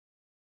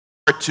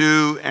Part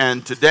two,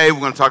 and today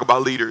we're going to talk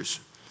about leaders.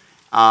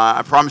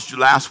 I promised you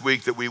last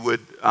week that we would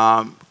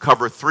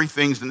cover three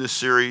things in this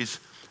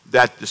series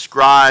that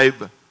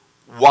describe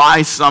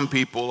why some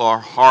people are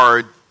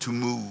hard to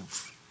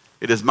move.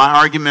 It is my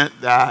argument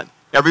that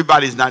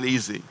everybody's not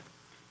easy.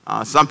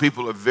 Some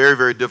people are very,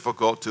 very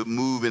difficult to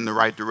move in the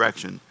right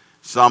direction.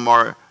 Some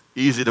are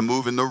easy to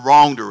move in the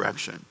wrong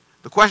direction.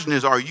 The question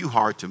is, are you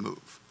hard to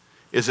move?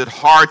 Is it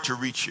hard to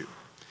reach you?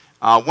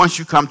 Once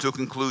you come to a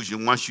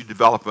conclusion, once you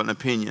develop an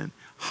opinion,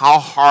 how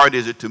hard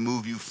is it to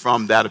move you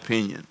from that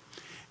opinion?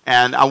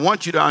 And I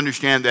want you to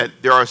understand that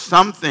there are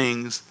some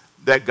things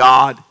that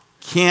God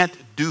can't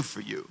do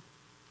for you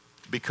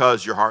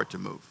because you're hard to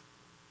move.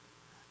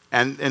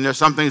 And there's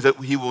some things that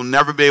he will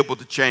never be able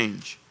to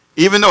change,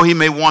 even though he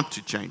may want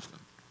to change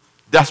them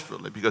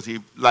desperately, because he,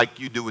 like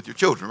you do with your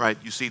children, right?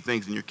 You see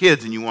things in your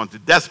kids and you want to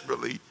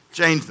desperately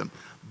change them.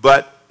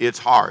 But it's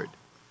hard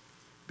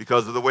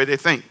because of the way they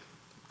think,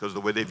 because of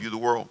the way they view the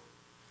world.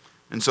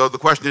 And so the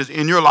question is,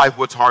 in your life,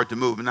 what's hard to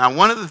move? Now,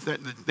 one of the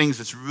things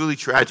that's really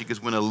tragic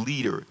is when a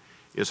leader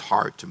is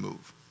hard to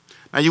move.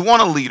 Now, you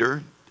want a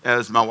leader,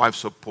 as my wife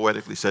so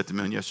poetically said to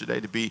me yesterday,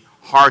 to be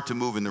hard to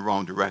move in the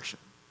wrong direction.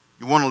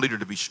 You want a leader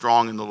to be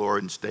strong in the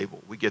Lord and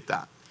stable. We get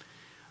that.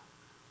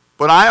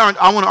 But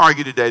I want to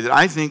argue today that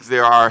I think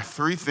there are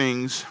three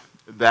things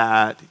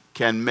that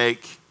can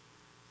make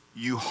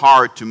you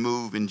hard to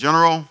move in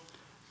general,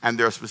 and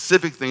there are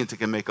specific things that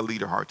can make a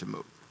leader hard to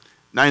move.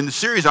 Now, in the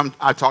series,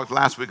 I talked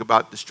last week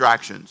about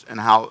distractions and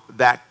how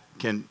that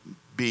can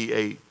be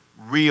a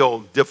real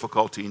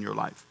difficulty in your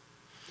life.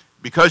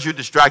 Because you're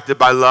distracted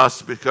by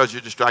lust, because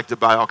you're distracted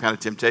by all kinds of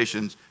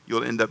temptations,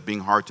 you'll end up being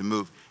hard to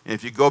move. And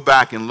if you go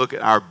back and look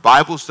at our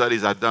Bible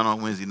studies I've done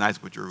on Wednesday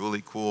nights, which are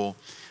really cool,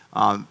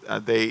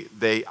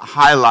 they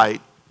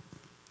highlight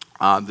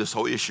this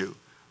whole issue.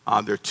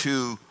 There are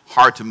two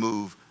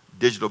hard-to-move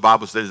digital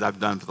Bible studies I've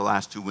done for the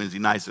last two Wednesday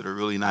nights that are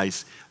really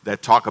nice,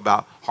 that talk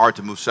about hard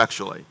to move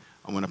sexually.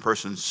 When a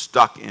person's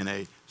stuck in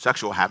a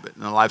sexual habit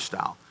and a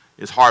lifestyle,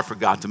 it's hard for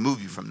God to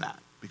move you from that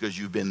because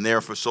you've been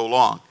there for so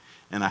long.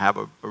 And I have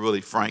a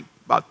really frank,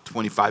 about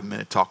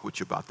 25-minute talk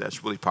with you about that.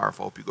 It's really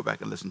powerful. I hope you go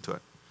back and listen to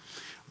it.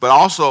 But I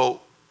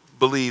also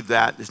believe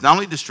that it's not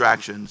only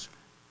distractions,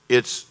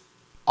 it's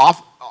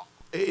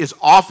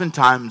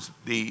oftentimes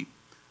the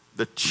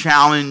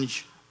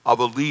challenge of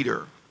a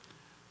leader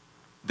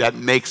that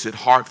makes it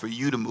hard for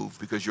you to move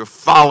because you're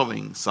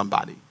following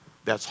somebody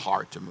that's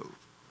hard to move.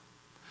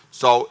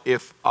 So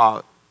if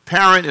a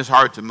parent is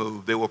hard to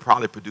move, they will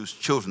probably produce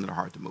children that are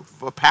hard to move.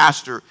 If a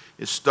pastor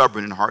is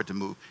stubborn and hard to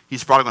move,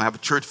 he's probably going to have a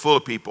church full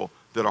of people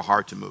that are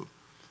hard to move.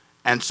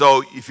 And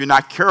so if you're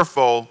not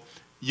careful,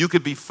 you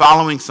could be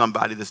following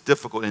somebody that's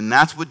difficult, and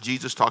that's what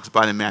Jesus talks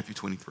about in Matthew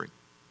 23.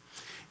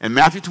 In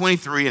Matthew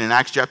 23 and in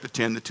Acts chapter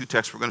 10, the two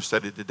texts we're going to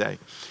study today,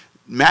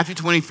 Matthew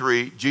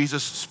 23,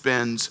 Jesus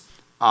spends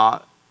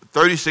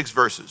 36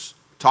 verses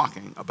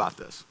talking about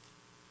this.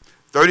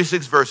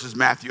 36 verses,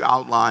 Matthew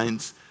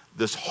outlines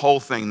this whole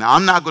thing. Now,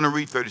 I'm not going to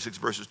read 36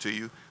 verses to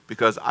you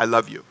because I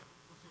love you.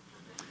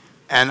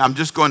 And I'm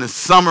just going to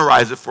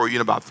summarize it for you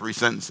in about 3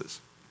 sentences.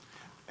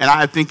 And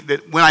I think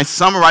that when I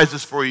summarize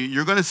this for you,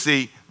 you're going to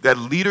see that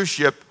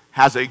leadership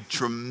has a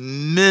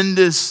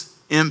tremendous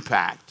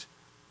impact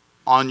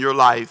on your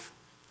life.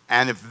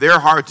 And if they're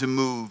hard to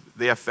move,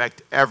 they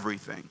affect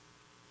everything.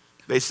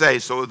 They say,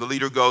 so the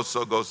leader goes,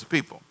 so goes the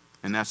people.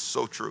 And that's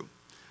so true.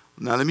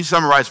 Now, let me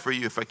summarize for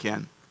you, if I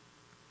can,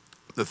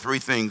 the three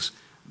things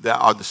that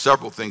are the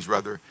several things,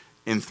 rather,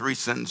 in 3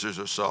 sentences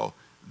or so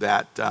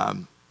that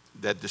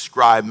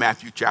describe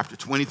Matthew chapter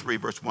 23,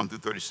 verse 1 through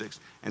 36.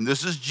 And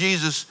this is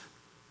Jesus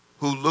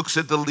who looks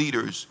at the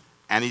leaders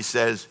and he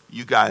says,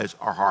 you guys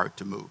are hard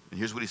to move. And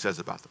here's what he says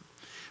about them.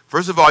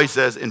 First of all, he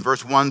says in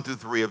verse 1 through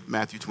 3 of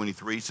Matthew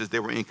 23, he says they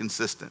were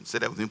inconsistent. Say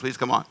that with me, please.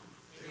 Come on.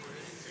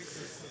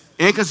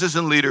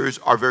 Inconsistent leaders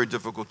are very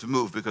difficult to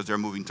move because they're a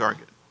moving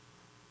target.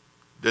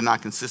 They're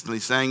not consistently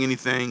saying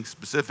anything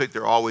specific.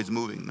 They're always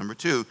moving. Number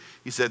 2,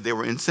 he said they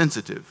were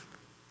insensitive.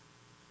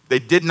 They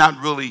did not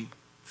really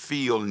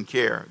feel and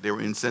care. They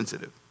were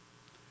insensitive.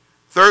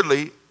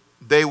 Thirdly,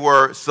 they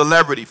were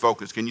celebrity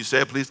focused. Can you say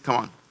it, please? Come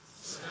on.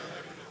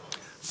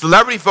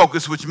 Celebrity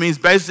focused, which means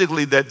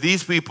basically that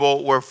these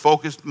people were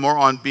focused more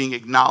on being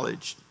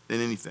acknowledged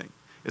than anything.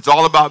 It's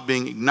all about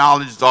being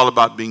acknowledged. It's all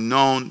about being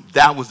known.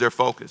 That was their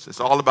focus. It's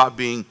all about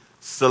being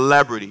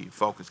celebrity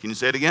focused. Can you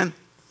say it again?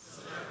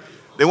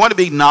 They wanted to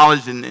be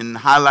acknowledged and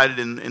highlighted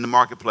in the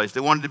marketplace. They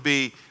wanted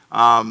to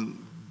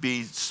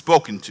be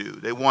spoken to.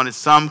 They wanted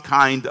some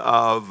kind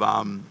of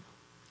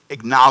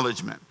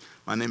acknowledgement.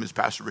 My name is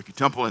Pastor Ricky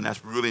Temple, and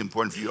that's really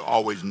important for you to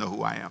always know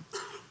who I am.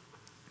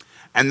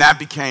 And that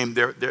became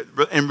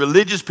and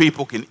religious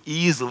people can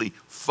easily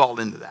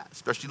fall into that,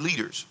 especially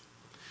leaders.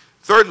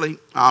 Thirdly,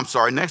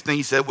 next thing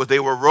he said was they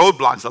were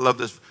roadblocks. I love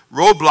this.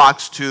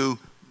 Roadblocks to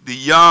the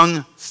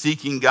young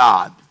seeking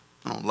God.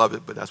 I don't love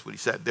it, but that's what he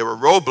said. There were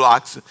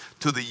roadblocks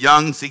to the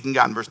young seeking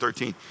God in verse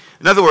 13.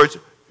 In other words,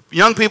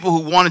 young people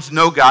who wanted to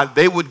know God,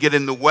 they would get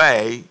in the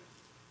way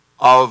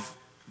of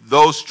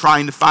those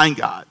trying to find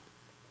God.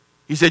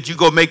 He said, you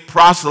go make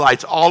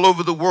proselytes all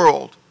over the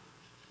world.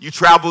 You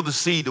travel the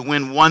sea to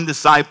win one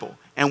disciple.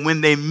 And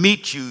when they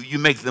meet you, you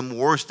make them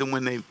worse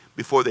than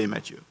before they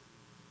met you.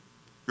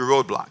 Your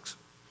roadblocks.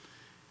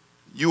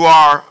 You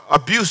are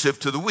abusive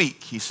to the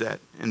weak, he said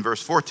in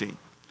verse 14.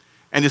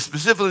 And it's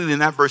specifically in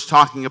that verse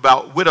talking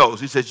about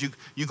widows. He says,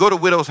 you go to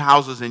widows'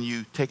 houses and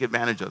you take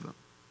advantage of them.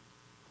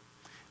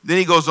 Then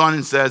he goes on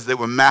and says they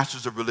were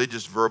masters of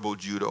religious verbal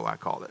judo, I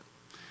call it.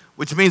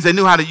 Which means they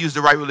knew how to use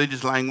the right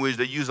religious language.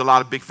 They used a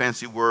lot of big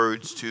fancy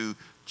words to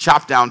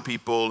chop down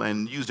people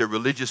and use their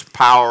religious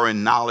power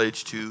and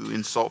knowledge to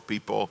insult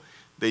people.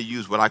 They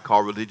used what I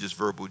call religious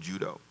verbal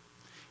judo.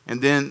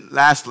 And then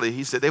lastly,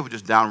 he said they were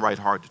just downright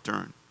hard to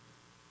turn.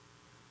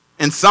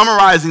 In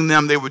summarizing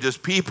them, they were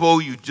just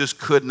people you just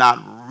could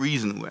not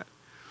reason with.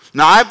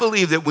 Now, I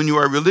believe that when you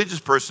are a religious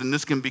person,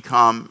 this can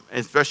become,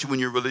 especially when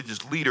you're a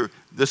religious leader,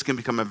 this can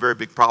become a very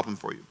big problem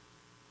for you.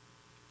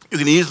 You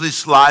can easily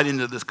slide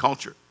into this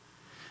culture.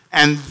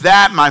 And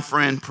that, my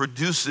friend,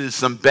 produces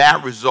some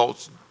bad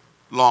results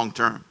long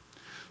term.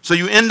 So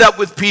you end up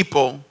with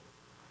people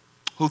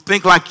who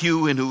think like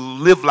you and who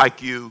live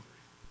like you,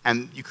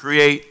 and you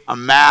create a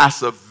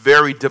mass of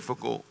very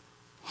difficult,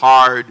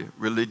 hard,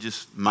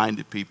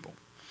 religious-minded people.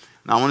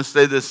 Now, I want to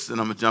say this,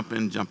 and I'm going to jump in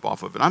and jump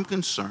off of it. I'm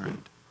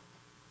concerned.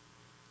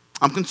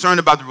 I'm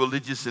concerned about the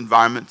religious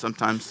environment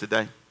sometimes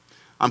today.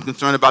 I'm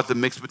concerned about the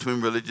mix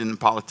between religion and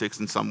politics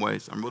in some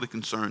ways. I'm really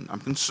concerned. I'm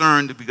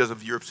concerned because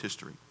of Europe's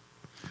history.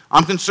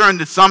 I'm concerned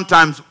that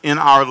sometimes in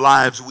our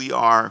lives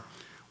we're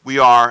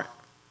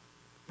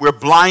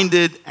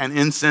blinded and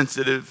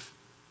insensitive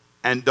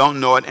and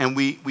don't know it, and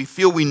we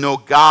feel we know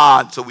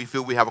God, so we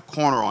feel we have a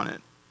corner on it.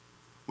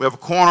 We have a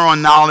corner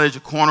on knowledge, a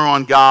corner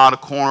on God, a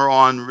corner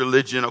on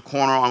religion, a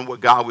corner on what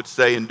God would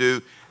say and do,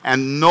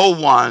 and no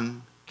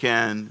one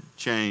can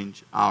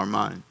change our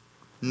mind.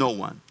 No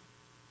one.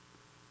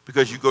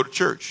 Because you go to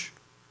church,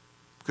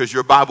 because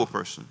you're a Bible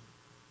person.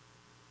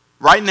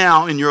 Right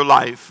now in your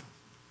life,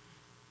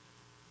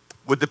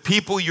 with the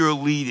people you're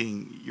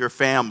leading, your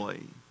family,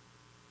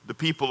 the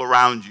people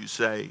around you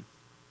say,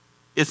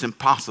 it's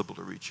impossible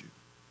to reach you.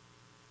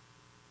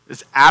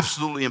 It's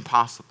absolutely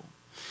impossible.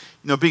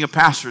 You know, being a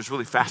pastor is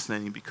really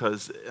fascinating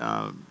because,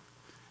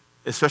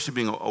 especially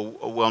being a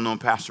well-known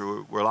pastor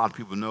where a lot of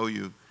people know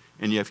you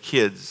and you have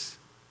kids,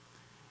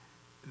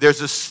 there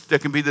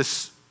can be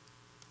this,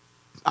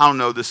 I don't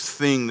know, this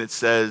thing that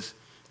says,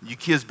 you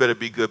kids better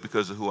be good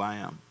because of who I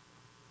am.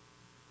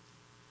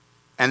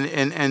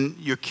 And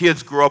your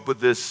kids grow up with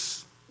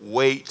this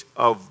weight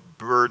of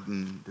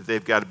burden that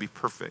they've got to be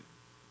perfect.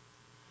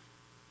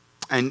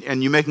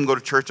 And you make them go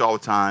to church all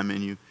the time,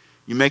 and you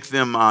make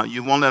them,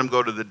 you won't let them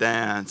go to the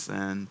dance,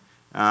 and,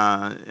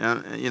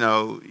 you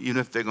know, even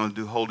if they're going to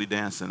do holy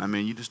dancing, I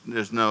mean,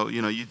 there's no,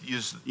 you know, you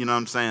know what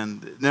I'm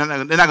saying? They're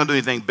not going to do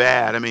anything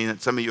bad. I mean,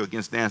 some of you are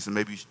against dancing,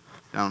 maybe,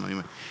 I don't know,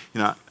 anyway. You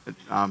know,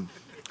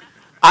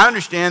 I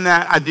understand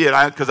that. I did,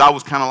 because I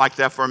was kind of like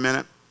that for a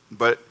minute,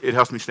 but it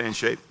helps me stay in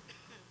shape.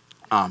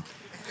 And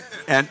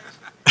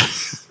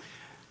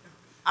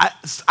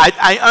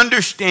I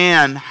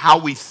understand how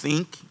we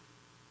think,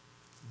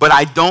 but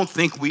I don't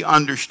think we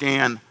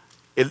understand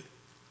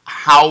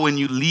how when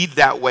you lead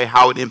that way,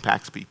 how it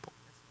impacts people.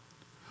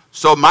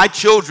 So my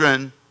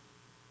children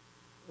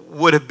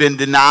would have been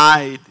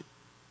denied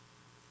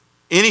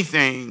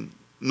anything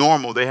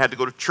normal. They had to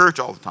go to church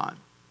all the time.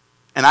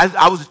 And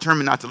I was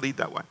determined not to lead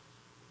that way.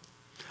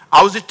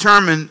 I was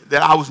determined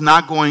that I was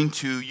not going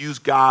to use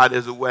God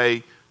as a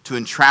way to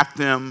entrap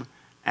them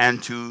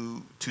and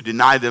to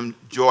deny them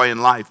joy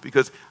in life.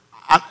 Because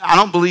I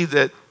don't believe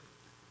that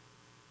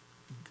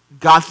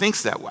God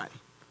thinks that way.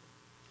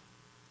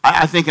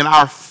 I think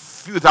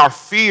with our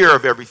fear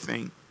of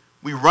everything,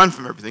 we run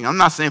from everything. I'm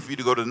not saying for you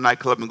to go to the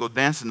nightclub and go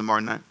dancing tomorrow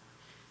night.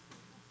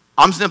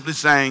 I'm simply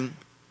saying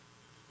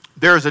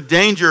there is a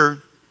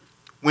danger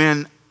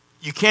when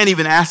you can't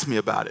even ask me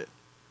about it.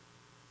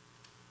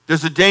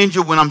 There's a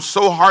danger when I'm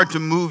so hard to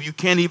move, you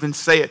can't even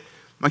say it.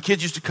 My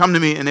kids used to come to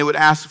me and they would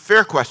ask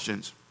fair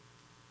questions.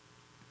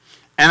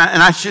 And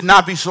I should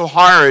not be so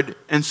hard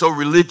and so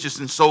religious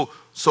and so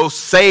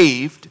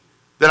saved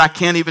that I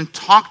can't even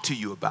talk to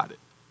you about it.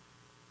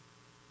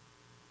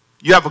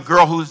 You have a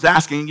girl who's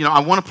asking, you know,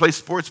 I want to play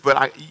sports, but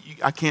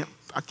I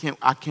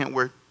can't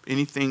wear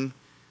anything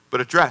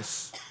but a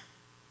dress.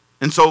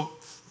 And so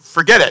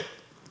forget it.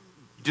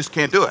 You just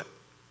can't do it.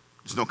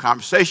 There's no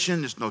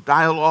conversation. There's no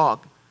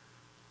dialogue.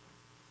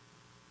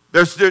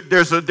 There's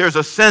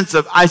a sense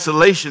of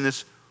isolation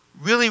that's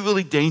really,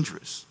 really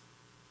dangerous.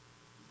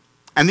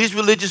 And these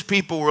religious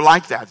people were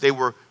like that. They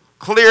were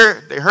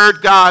clear. They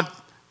heard God.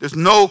 There's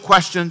no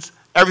questions.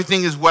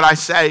 Everything is what I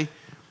say.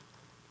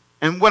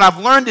 And what I've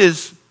learned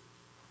is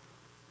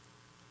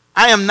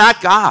I am not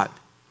God.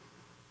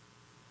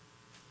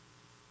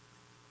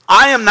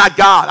 I am not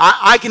God.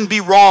 I can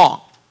be wrong.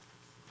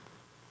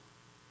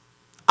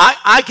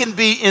 I can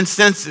be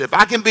insensitive.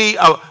 I can be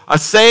a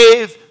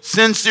saved,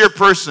 sincere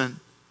person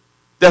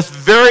that's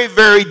very,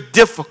 very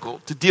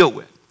difficult to deal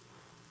with.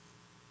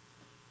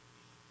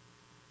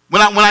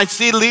 When I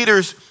see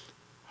leaders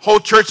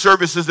hold church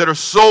services that are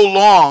so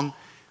long,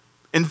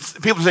 and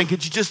people saying,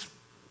 could you just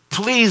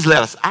please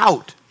let us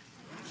out?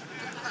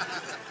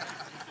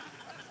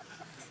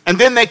 And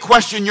then they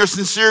question your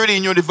sincerity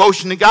and your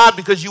devotion to God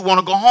because you want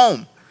to go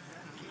home.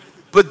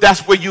 But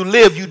that's where you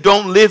live. You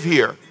don't live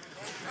here.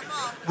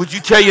 Would you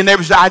tell your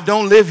neighbors, I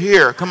don't live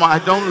here. Come on, I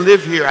don't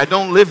live here. I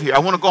don't live here. I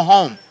want to go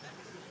home.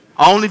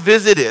 I only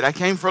visited. I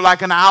came for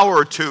like an hour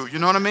or two. You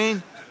know what I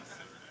mean?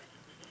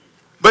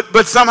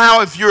 But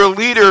somehow if you're a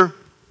leader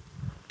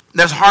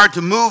that's hard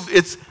to move,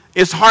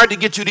 it's hard to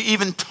get you to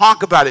even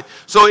talk about it.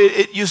 So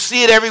you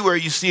see it everywhere.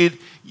 You see it.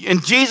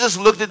 And Jesus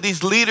looked at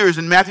these leaders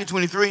in Matthew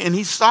 23, and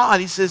he saw it.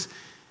 He says,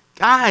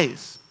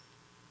 guys,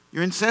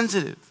 you're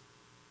insensitive.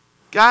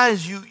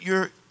 Guys,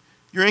 you're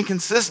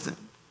inconsistent.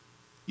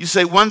 You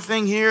say one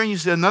thing here, and you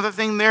say another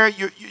thing there.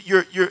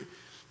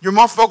 You're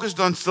more focused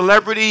on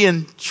celebrity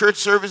and church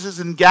services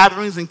and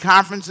gatherings and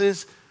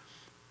conferences,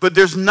 but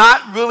there's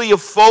not really a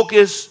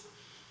focus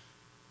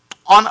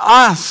on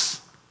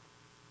us.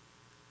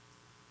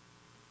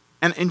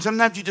 And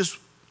sometimes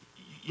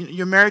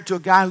you're married to a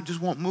guy who just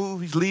won't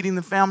move. He's leading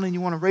the family, and you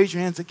want to raise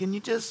your hand and say,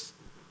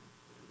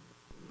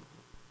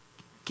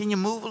 can you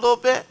move a little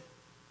bit?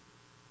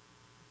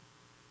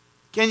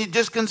 Can you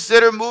just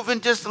consider moving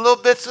just a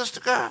little bit, sister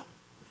girl?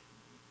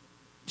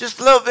 Just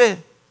a little bit.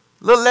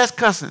 A little less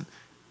cussing.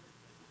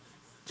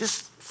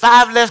 Just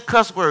 5 less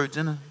cuss words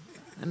in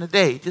a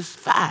day. Just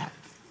 5.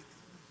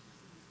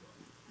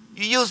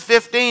 You use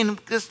 15,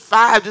 just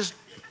 5. Just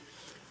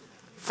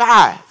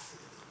 5.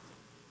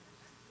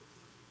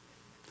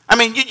 I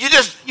mean,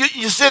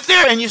 you sit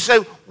there and you say,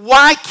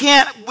 why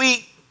can't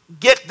we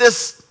get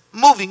this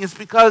moving? It's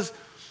because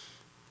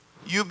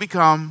you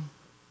become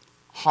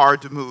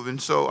hard to move.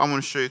 And so I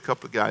want to show you a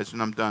couple of guys,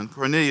 and I'm done.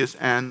 Cornelius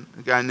and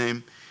a guy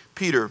named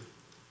Peter.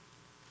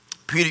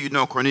 Peter, you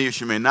know Cornelius,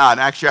 you may not.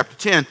 Acts chapter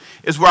 10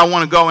 is where I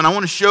want to go, and I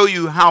want to show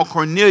you how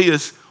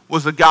Cornelius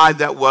was a guy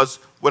that was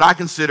what I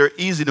consider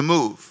easy to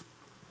move.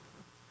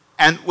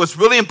 And what's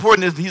really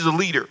important is he's a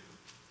leader.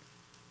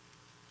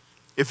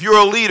 If you're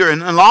a leader,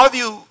 and a lot of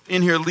you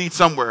in here lead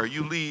somewhere.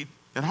 You lead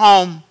at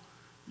home.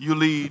 You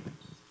lead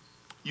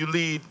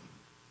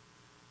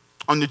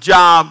on the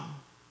job.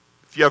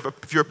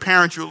 If you're a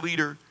parent, you're a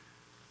leader.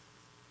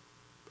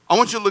 I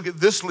want you to look at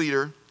this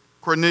leader,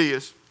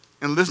 Cornelius,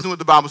 and listen to what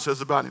the Bible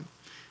says about him.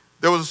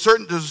 There was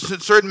a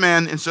certain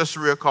man in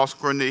Caesarea called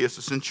Cornelius,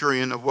 a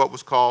centurion of what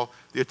was called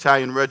the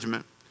Italian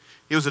regiment.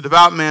 He was a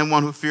devout man,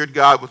 one who feared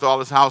God with all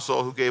his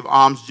household, who gave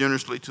alms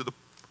generously to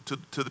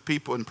the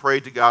people and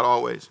prayed to God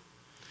always.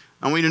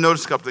 I want you to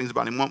notice a couple things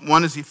about him.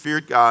 One is he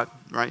feared God,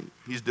 right?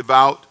 He's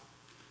devout.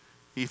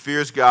 He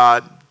fears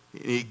God,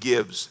 and he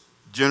gives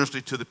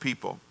generously to the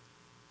people.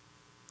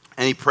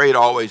 And he prayed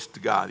always to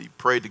God. He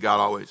prayed to God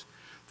always.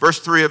 Verse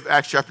 3 of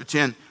Acts chapter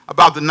 10,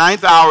 about the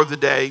 9th hour of the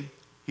day,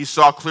 he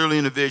saw clearly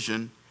in a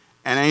vision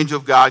an angel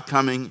of God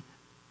coming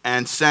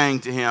and saying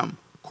to him,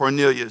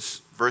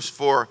 Cornelius. Verse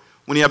 4,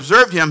 when he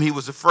observed him, he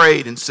was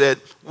afraid and said,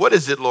 what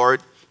is it,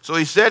 Lord? So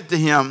he said to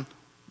him,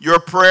 your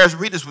prayers,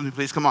 read this with me,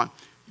 please, come on.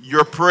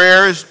 Your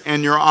prayers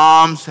and your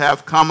alms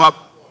have come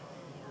up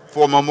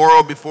for a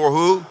memorial before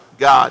who?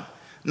 God.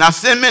 Now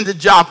send men to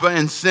Joppa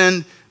and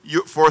send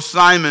for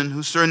Simon,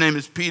 whose surname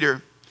is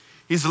Peter.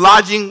 He's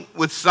lodging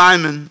with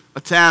Simon,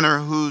 a tanner,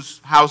 whose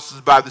house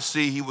is by the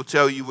sea. He will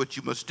tell you what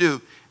you must do.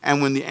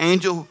 And when the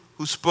angel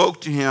who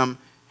spoke to him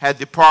had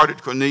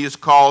departed, Cornelius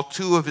called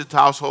 2 of his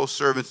household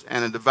servants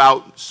and a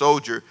devout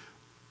soldier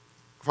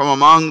from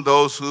among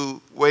those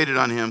who waited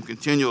on him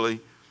continually.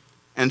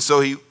 And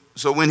so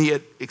when he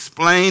had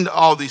explained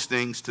all these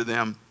things to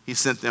them, he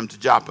sent them to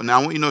Joppa. Now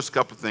I want you to notice a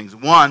couple of things.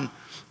 One,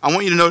 I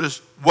want you to notice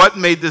what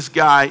made this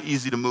guy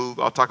easy to move.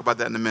 I'll talk about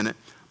that in a minute.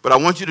 But I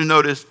want you to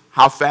notice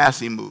how fast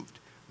he moved.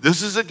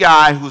 This is a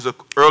guy who's an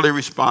early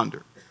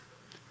responder.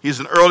 He's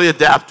an early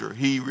adapter.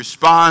 He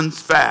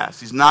responds fast.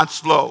 He's not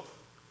slow.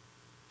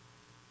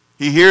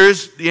 He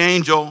hears the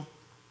angel,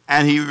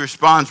 and he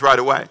responds right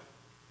away.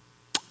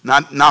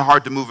 Not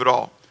hard to move at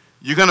all.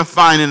 You're going to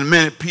find in a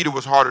minute Peter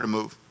was harder to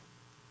move.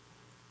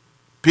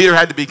 Peter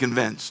had to be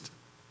convinced.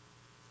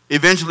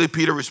 Eventually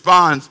Peter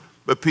responds,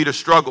 but Peter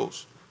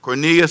struggles.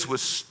 Cornelius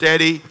was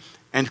steady,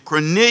 and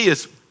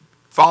Cornelius,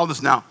 follow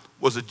this now,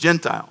 was a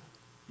Gentile.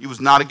 He was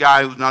not a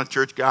guy who was not a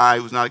church guy.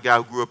 He was not a guy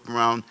who grew up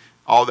around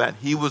all that.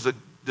 He was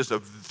just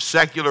a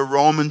secular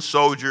Roman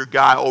soldier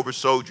guy over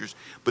soldiers.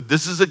 But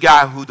this is a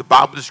guy who the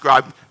Bible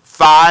described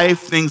 5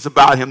 things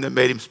about him that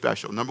made him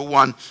special. Number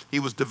 1, he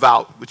was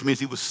devout, which means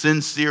he was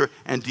sincere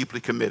and deeply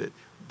committed.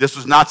 This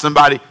was not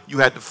somebody you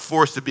had to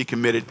force to be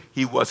committed.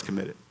 He was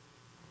committed.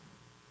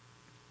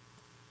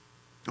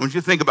 I want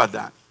you to think about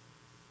that.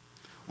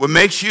 What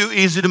makes you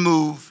easy to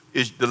move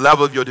is the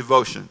level of your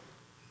devotion.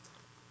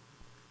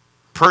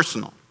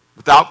 Personal.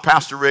 Without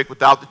Pastor Rick,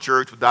 without the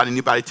church, without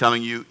anybody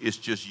telling you, it's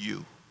just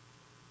you.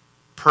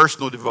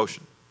 Personal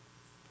devotion.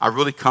 I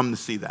really come to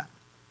see that.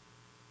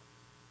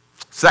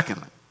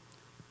 Secondly,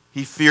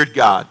 he feared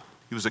God.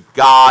 He was a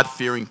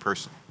God-fearing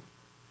person.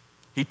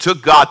 He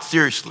took God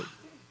seriously.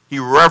 He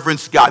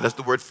reverenced God. That's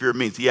the word fear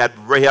means. He had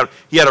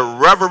a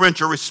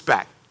reverential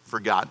respect for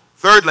God.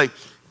 Thirdly,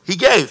 he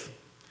gave.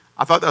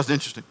 I thought that was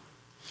interesting.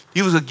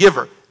 He was a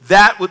giver.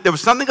 There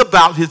was something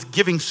about his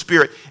giving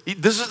spirit.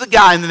 This is the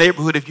guy in the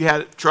neighborhood, if you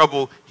had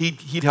trouble,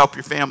 he'd help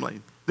your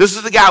family. This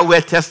is the guy who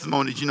had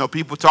testimonies.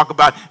 People talk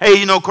about,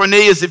 hey,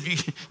 Cornelius, if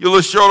you're a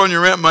little short on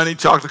your rent money,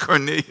 talk to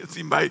Cornelius.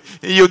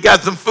 You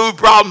got some food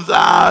problems.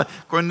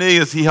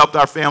 Cornelius, he helped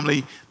our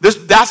family.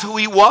 That's who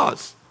he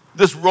was.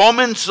 This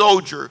Roman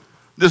soldier,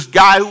 this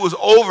guy who was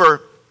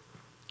over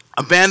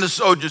a band of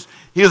soldiers.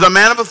 He was a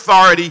man of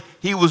authority.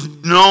 He was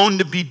known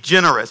to be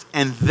generous.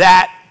 And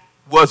that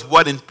was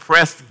what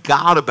impressed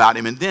God about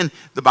him. And then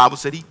the Bible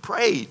said he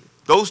prayed.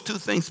 Those two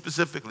things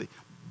specifically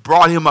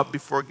brought him up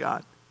before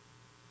God.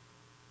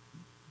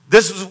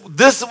 This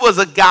was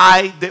a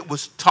guy that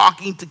was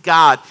talking to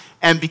God.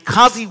 And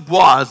because he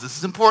was, this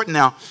is important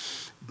now,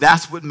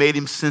 that's what made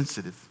him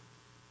sensitive.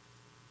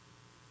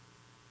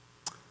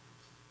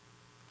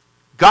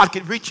 God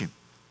could reach him.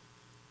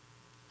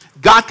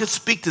 God could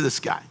speak to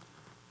this guy.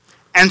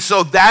 And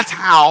so that's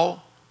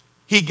how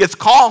he gets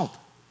called.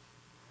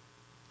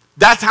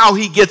 That's how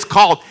he gets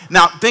called.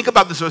 Now, think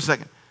about this for a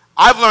second.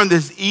 I've learned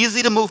it's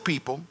easy to move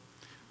people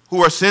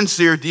who are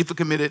sincere, deeply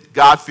committed,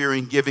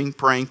 God-fearing, giving,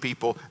 praying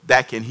people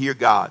that can hear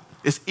God.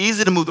 It's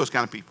easy to move those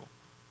kind of people.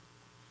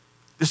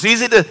 It's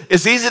easy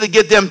to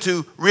get them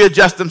to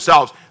readjust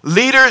themselves.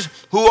 Leaders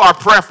who are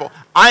prayerful.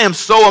 I am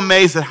so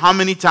amazed at how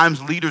many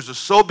times leaders are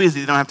so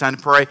busy they don't have time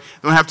to pray, they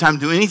don't have time to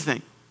do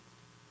anything.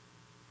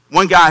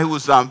 One guy who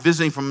was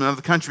visiting from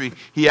another country,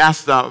 he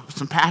asked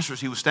some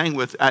pastors he was staying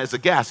with as a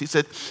guest. He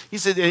said,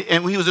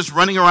 and he was just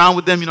running around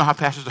with them. You know how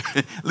pastors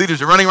are,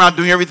 leaders are running around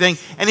doing everything.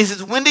 And he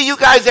says, when do you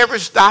guys ever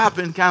stop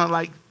and kind of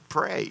like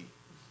pray?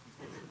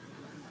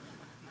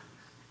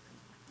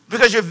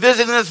 Because you're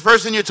visiting this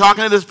person, you're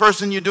talking to this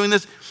person, you're doing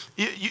this.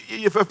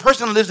 If a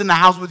person lives in the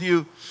house with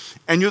you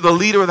and you're the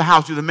leader of the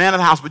house, you're the man of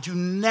the house, but you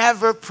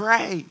never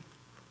pray.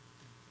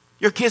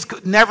 Your kids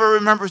could never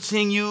remember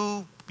seeing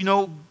you,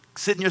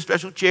 sit in your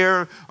special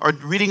chair or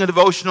reading a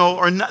devotional,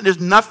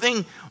 there's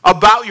nothing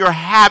about your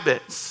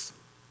habits.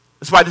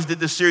 That's why I just did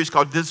this series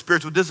called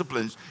Spiritual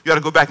Disciplines. You ought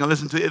to go back and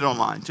listen to it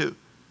online too.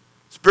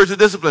 Spiritual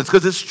disciplines,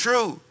 because it's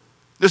true.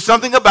 There's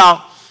something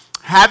about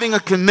having a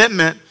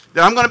commitment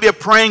that I'm going to be a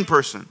praying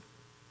person.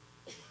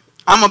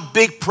 I'm a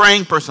big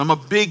praying person.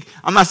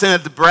 I'm not saying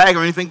that to brag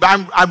or anything, but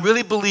I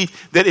really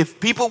believe that if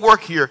people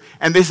work here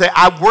and they say,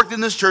 I've worked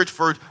in this church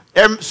for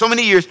so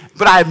many years,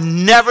 but I've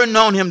never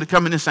known him to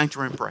come in this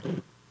sanctuary and pray.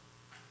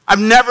 I've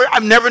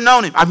never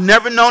known him.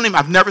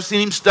 I've never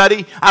seen him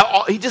study.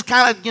 He just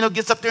kind of,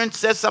 gets up there and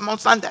says something on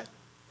Sunday.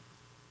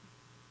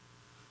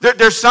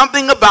 There's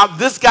something about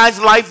this guy's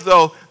life,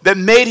 though, that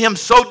made him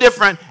so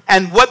different,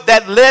 and what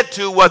that led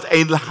to was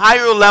a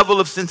higher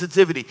level of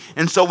sensitivity.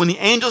 And so when the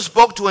angel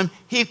spoke to him,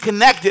 he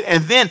connected.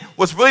 And then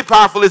what's really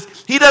powerful is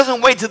he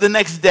doesn't wait till the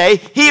next day.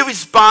 He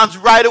responds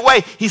right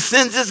away. He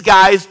sends his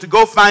guys to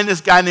go find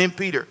this guy named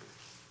Peter.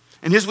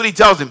 And here's what he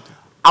tells him.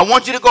 I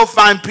want you to go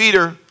find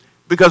Peter,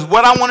 because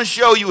what I want to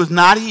show you is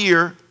not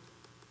here.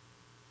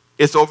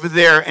 It's over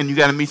there, and you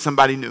got to meet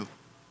somebody new.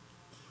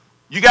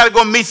 You got to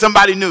go meet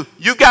somebody new.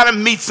 You got to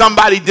meet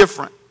somebody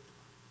different.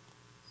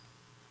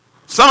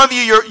 Some of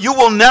you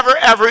will never,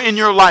 ever in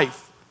your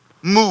life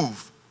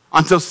move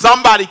until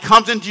somebody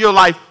comes into your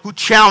life who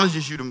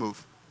challenges you to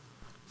move.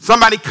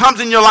 Somebody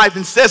comes in your life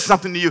and says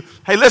something to you.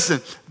 Hey, listen,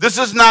 this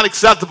is not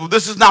acceptable.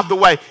 This is not the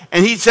way.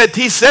 And he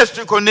says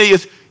to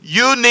Cornelius,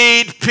 you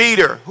need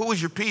Peter. Who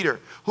is your Peter?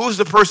 Who's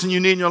the person you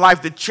need in your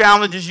life that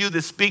challenges you,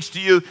 that speaks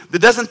to you, that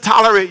doesn't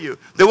tolerate you,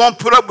 that won't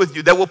put up with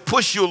you, that will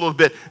push you a little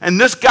bit?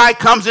 And this guy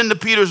comes into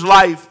Peter's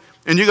life,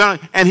 and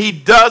he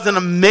does an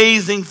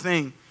amazing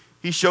thing.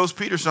 He shows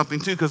Peter something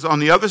too, because on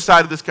the other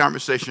side of this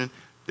conversation,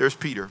 there's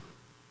Peter.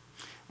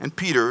 And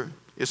Peter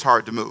is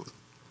hard to move.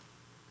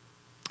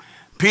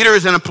 Peter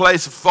is in a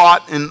place of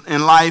thought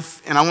in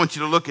life, and I want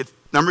you to look at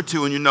number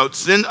 2 in your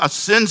notes. A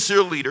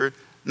sincere leader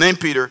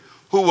named Peter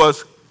who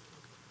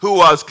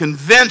was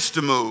convinced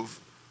to move,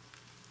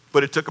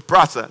 but it took a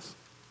process.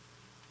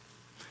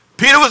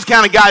 Peter was the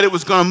kind of guy that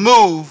was going to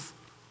move,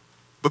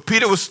 but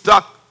Peter was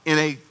stuck in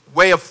a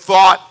way of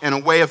thought and a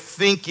way of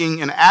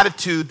thinking, an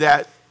attitude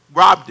that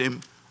robbed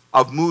him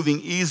of moving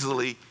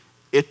easily.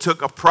 It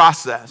took a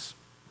process.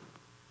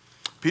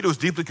 Peter was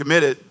deeply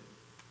committed,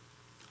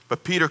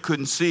 but Peter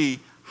couldn't see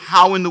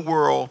how in the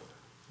world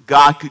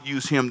God could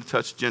use him to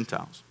touch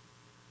Gentiles.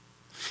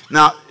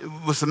 Now,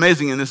 what's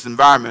amazing in this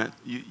environment,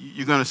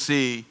 you're going to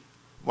see,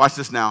 watch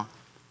this now,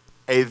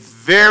 a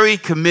very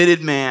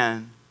committed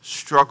man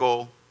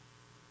struggle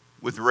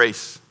with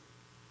race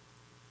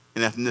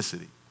and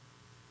ethnicity.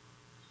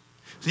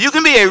 So you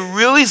can be a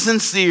really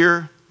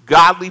sincere,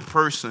 godly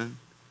person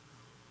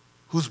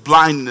who's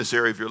blind in this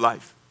area of your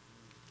life.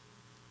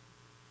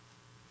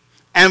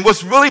 And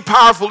what's really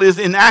powerful is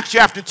in Acts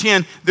chapter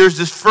 10, there's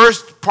this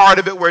first part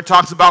of it where it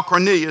talks about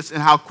Cornelius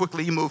and how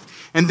quickly he moved.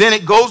 And then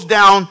it goes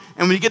down,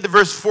 and when you get to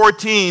verse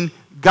 14,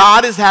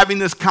 God is having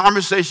this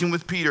conversation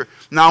with Peter.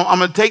 Now, I'm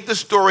going to take the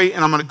story,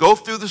 and I'm going to go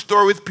through the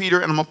story with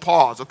Peter, and I'm going to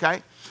pause,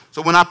 okay?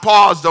 So when I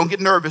pause, don't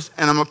get nervous,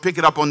 and I'm going to pick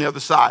it up on the other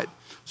side.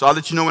 So I'll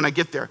let you know when I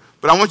get there.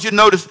 But I want you to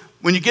notice,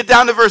 when you get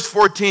down to verse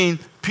 14,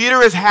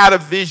 Peter has had a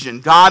vision.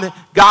 God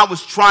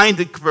was trying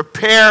to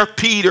prepare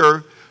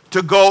Peter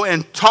to go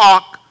and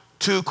talk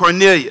to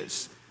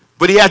Cornelius.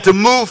 But he had to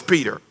move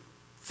Peter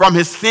from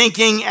his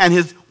thinking and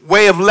his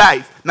way of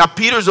life. Now,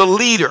 Peter's a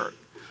leader.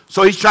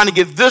 So he's trying to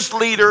get this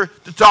leader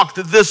to talk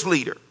to this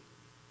leader.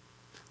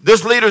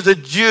 This leader's a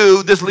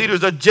Jew. This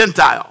leader's a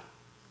Gentile.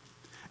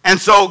 And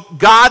so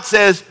God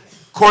says,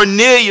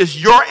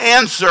 Cornelius, your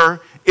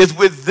answer is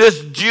with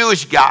this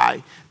Jewish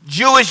guy.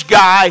 Jewish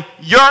guy,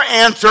 your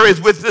answer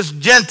is with this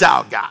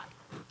Gentile guy.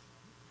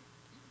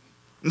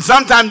 And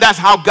sometimes that's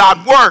how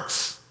God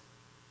works.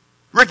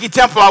 Ricky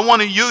Temple, I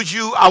want to use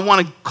you. I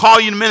want to call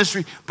you to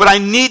ministry, but I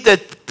need to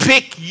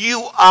pick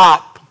you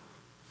up.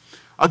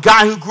 A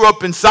guy who grew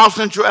up in South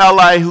Central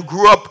LA, who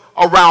grew up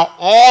around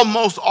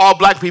almost all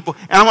black people,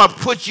 and I want to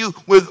put you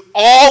with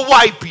all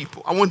white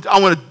people. I want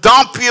to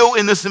dump you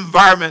in this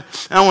environment,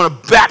 and I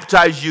want to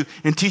baptize you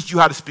and teach you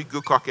how to speak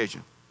good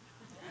Caucasian.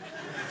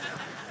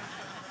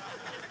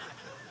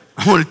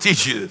 I want to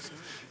teach you this,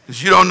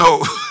 because you don't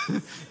know,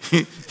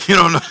 you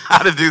don't know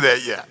how to do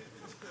that yet.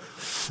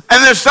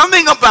 And there's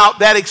something about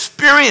that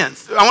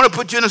experience. I want to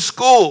put you in a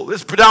school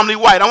that's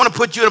predominantly white. I want to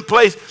put you in a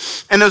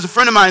place. And there's a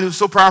friend of mine who's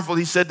so powerful.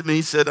 He said to me,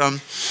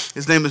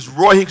 his name is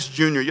Roy Hicks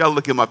Jr. You got to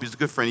look him up. He's a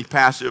good friend. He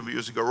passed several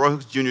years ago. Roy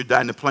Hicks Jr.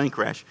 died in a plane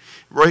crash.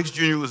 Roy Hicks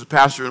Jr. was a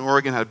pastor in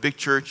Oregon, had a big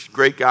church,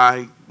 great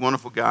guy,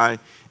 wonderful guy,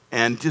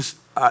 and just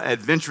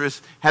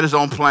adventurous, had his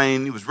own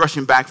plane. He was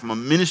rushing back from a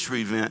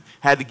ministry event,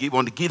 wanted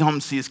to get home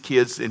and see his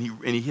kids, and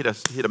he hit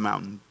a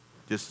mountain.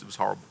 It was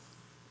horrible,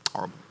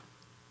 horrible.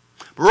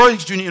 But Roy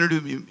Hicks Jr.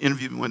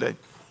 interviewed me one day.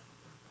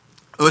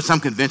 It was some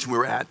convention we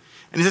were at.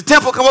 And he said,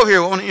 Temple, come over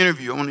here. I want to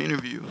interview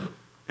you.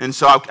 And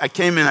so I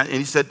came in, and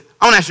he said,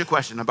 I want to ask you a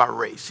question about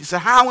race. He said,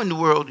 how in the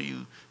world do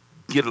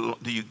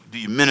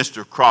you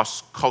minister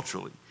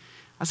cross-culturally?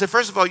 I said,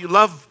 first of all, you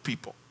love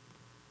people.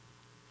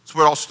 That's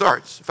where it all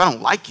starts. If I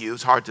don't like you,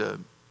 it's hard to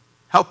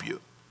help you.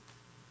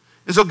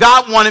 And so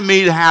God wanted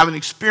me to have an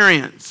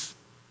experience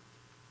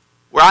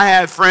where I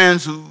had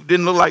friends who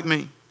didn't look like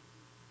me.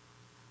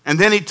 And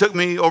then he took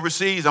me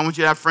overseas. I want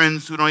you to have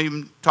friends who don't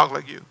even talk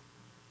like you.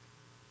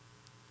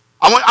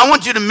 I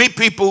want you to meet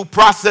people who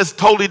process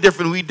totally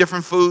different, who eat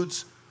different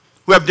foods,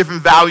 who have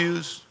different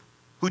values,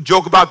 who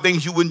joke about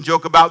things you wouldn't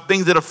joke about,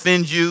 things that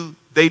offend you,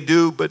 they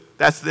do, but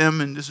that's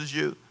them and this is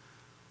you.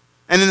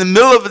 And in the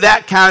middle of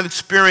that kind of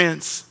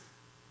experience,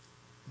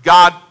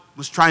 God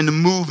was trying to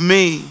move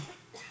me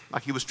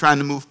like he was trying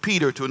to move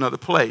Peter to another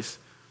place.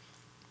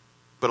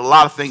 But a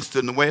lot of things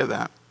stood in the way of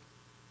that.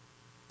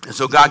 And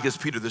so God gives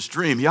Peter this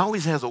dream. He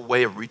always has a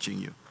way of reaching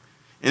you.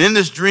 And in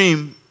this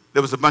dream,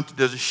 there's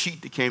a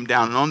sheet that came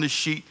down. And on this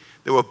sheet,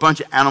 there were a bunch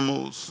of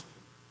animals,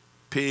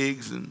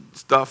 pigs and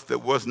stuff that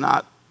was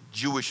not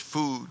Jewish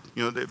food.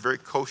 You know, they're very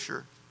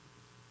kosher.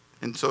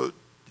 And so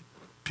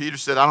Peter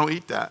said, I don't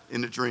eat that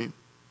in the dream.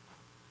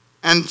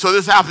 And so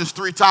this happens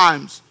 3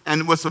 times.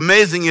 And what's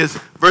amazing is,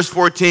 verse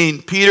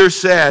 14, Peter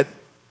said,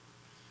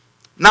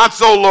 not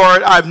so,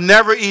 Lord, I've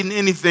never eaten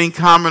anything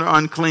common or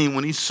unclean.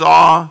 When he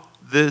saw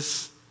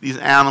these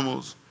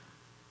animals,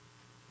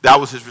 that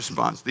was his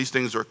response. These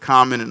things are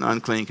common and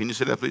unclean. Can you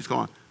say that, please? Go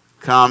on.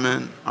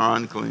 Common or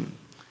unclean.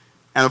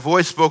 And a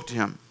voice spoke to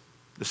him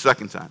the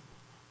second time.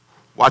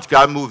 Watch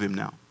God move him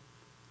now.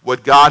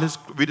 What God has,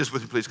 read this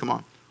with me, please. Come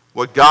on.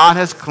 What God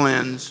has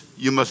cleansed,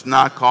 you must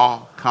not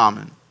call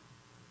common.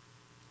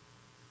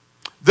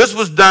 This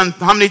was done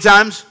how many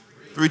times?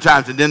 3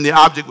 times. And then the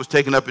object was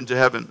taken up into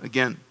heaven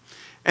again.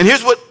 And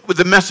here's what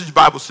the Message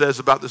Bible says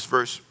about this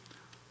verse.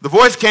 The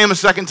voice came a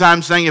second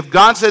time saying, if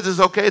God says it's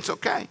okay, it's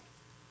okay.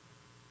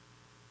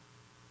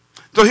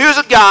 So here's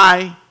a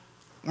guy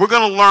we're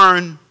going to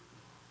learn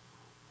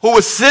who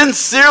was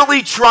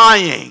sincerely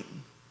trying.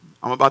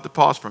 I'm about to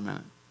pause for a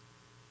minute.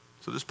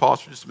 So just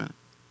pause for just a minute.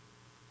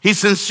 He's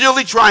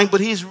sincerely trying,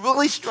 but he's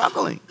really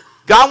struggling.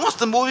 God wants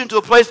to move him to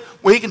a place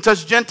where he can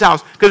touch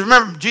Gentiles. Because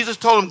remember, Jesus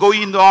told him, go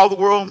ye into all the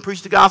world and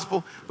preach the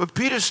gospel. But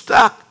Peter's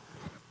stuck.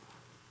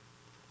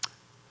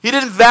 He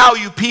didn't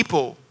value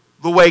people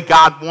the way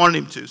God wanted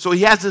him to. So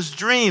he has this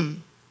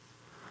dream,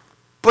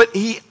 but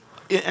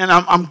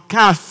I'm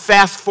kind of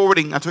fast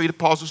forwarding. I'll tell you to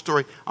pause the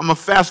story. I'm going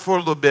to fast forward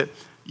a little bit.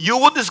 You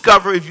will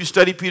discover, if you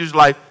study Peter's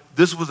life,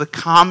 this was a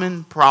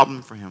common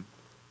problem for him.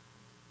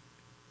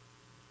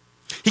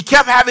 He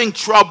kept having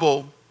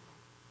trouble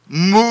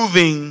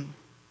moving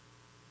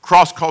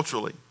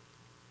cross-culturally.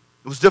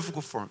 It was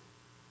difficult for him.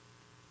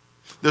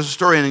 There's a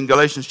story in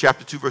Galatians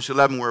chapter 2, verse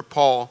 11, where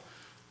Paul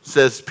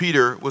says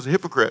Peter was a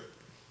hypocrite.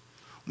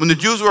 When the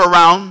Jews were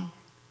around,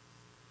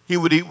 he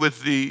would eat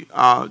with the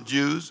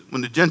Jews.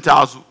 When the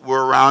Gentiles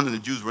were around and the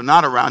Jews were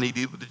not around, he'd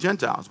eat with the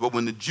Gentiles. But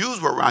when the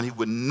Jews were around, he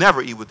would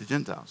never eat with the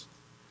Gentiles.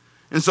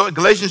 And so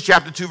Galatians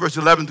chapter 2, verse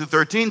 11 through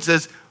 13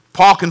 says,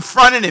 Paul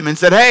confronted him and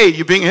said, hey,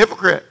 you're being a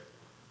hypocrite.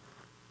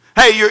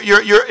 Hey,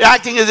 you're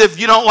acting as if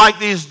you don't like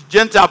these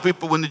Gentile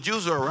people when the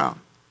Jews are around.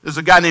 There's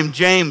a guy named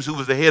James who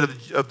was the head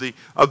of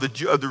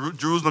the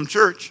Jerusalem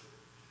church.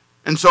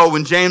 And so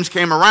when James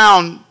came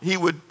around, he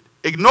would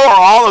ignore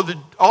all of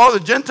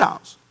the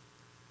Gentiles.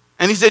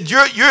 And he said,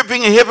 you're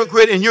being a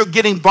hypocrite and you're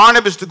getting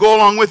Barnabas to go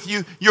along with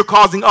you. You're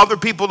causing other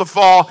people to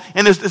fall.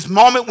 And there's this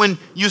moment when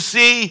you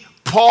see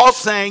Paul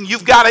saying,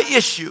 you've got an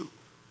issue.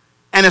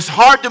 And it's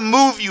hard to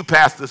move you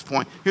past this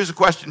point. Here's a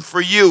question for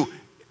you.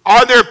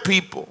 Are there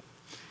people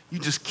you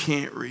just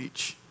can't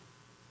reach?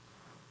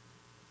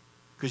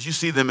 Because you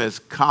see them as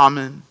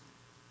common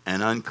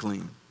and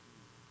unclean.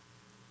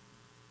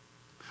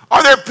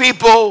 Are there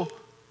people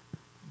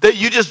that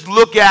you just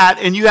look at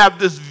and you have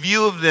this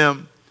view of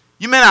them?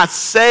 You may not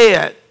say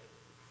it.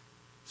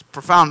 It's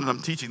profound that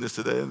I'm teaching this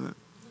today, isn't it?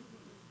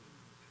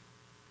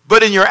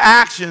 But in your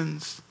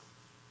actions,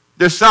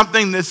 there's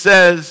something that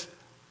says,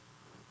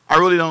 I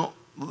really don't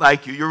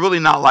like you. You're really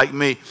not like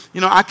me.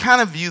 You know, I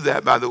kind of view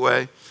that, by the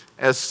way,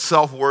 as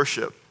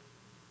self-worship.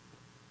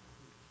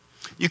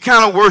 You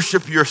kind of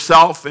worship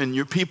yourself and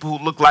your people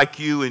who look like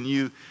you, and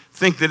you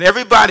think that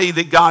everybody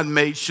that God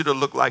made should have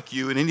looked like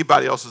you, and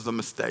anybody else is a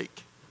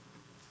mistake.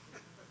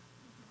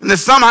 And that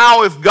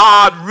somehow if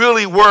God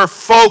really were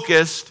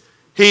focused,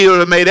 he would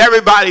have made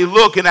everybody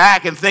look and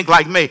act and think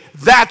like me.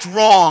 That's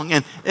wrong.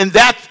 And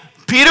that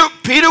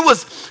Peter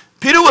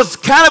was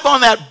kind of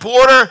on that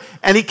border,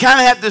 and he kind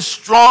of had this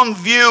strong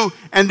view,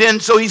 and then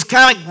so he's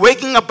kind of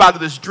waking up out of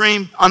this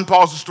dream.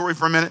 Unpause the story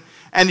for a minute.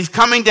 And he's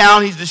coming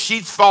down, the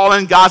sheet's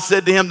falling. God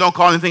said to him, don't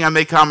call anything I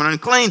make common or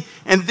unclean.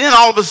 And then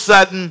all of a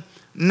sudden,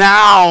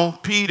 now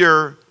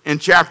Peter in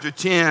chapter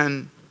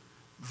 10,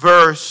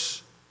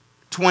 verse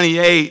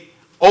 28,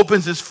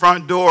 opens his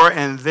front door,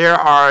 and there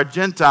are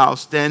Gentiles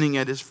standing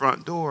at his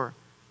front door.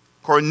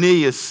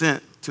 Cornelius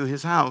sent to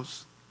his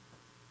house.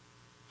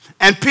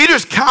 And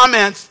Peter's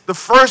comments, the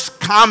first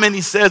comment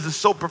he says is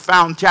so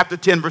profound, chapter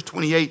 10, verse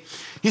 28.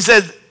 He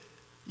says,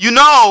 you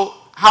know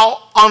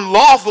how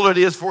unlawful it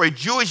is for a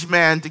Jewish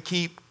man to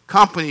keep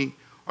company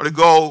or to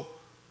go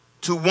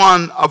to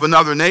one of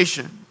another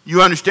nation.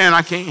 You understand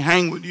I can't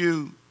hang with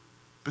you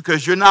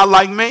because you're not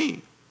like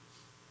me.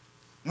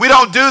 We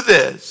don't do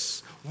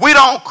this. We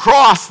don't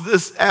cross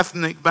this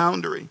ethnic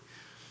boundary.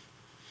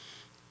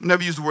 I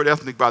never use the word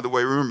ethnic, by the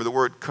way. Remember, the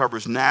word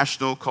covers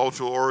national,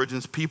 cultural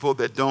origins, people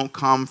that don't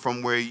come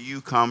from where you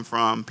come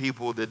from,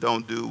 people that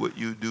don't do what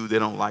you do, they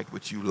don't like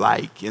what you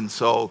like. And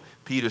so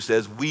Peter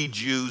says, we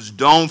Jews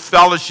don't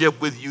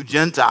fellowship with you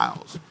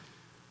Gentiles.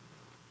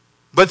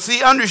 But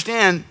see,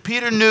 understand,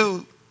 Peter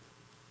knew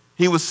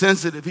he was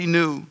sensitive. He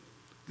knew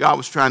God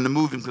was trying to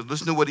move him, because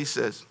listen to what he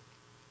says.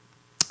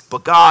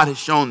 But God has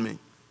shown me.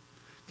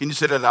 Can you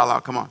say that out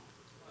loud? Come on.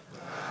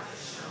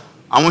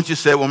 I want you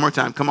to say it one more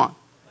time. Come on.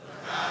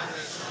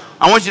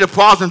 I want you to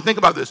pause and think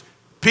about this.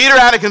 Peter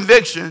had a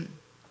conviction,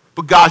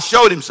 but God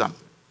showed him something.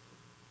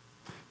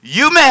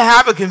 You may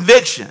have a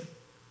conviction.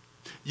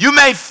 You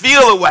may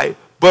feel a way,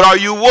 but are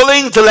you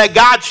willing to let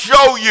God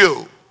show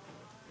you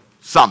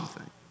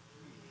something?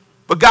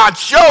 But God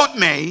showed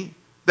me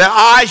that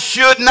I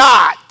should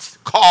not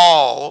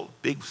call,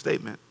 big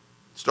statement,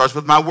 starts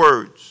with my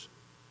words.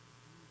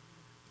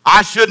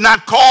 I should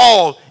not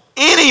call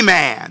any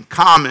man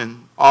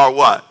common or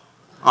what?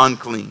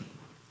 Unclean.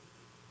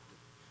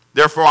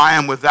 Therefore, I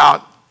am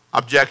without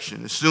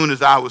objection. As soon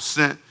as I was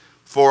sent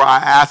for, I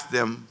asked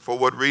them, for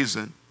what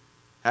reason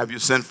have you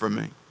sent for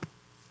me?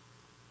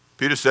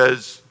 Peter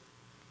says,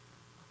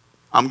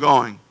 I'm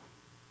going.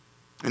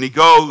 And he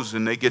goes,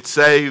 and they get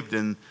saved,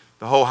 and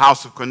the whole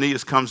house of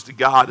Cornelius comes to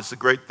God. It's a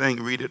great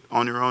thing. Read it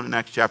on your own in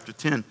Acts chapter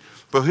 10.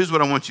 But here's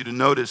what I want you to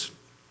notice.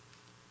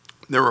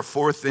 There were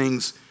 4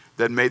 things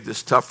that made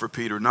this tough for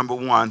Peter. Number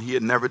 1, he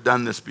had never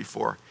done this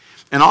before.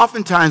 And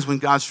oftentimes when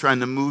God's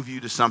trying to move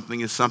you to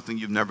something, it's something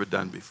you've never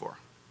done before.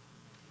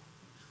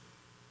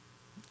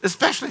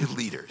 Especially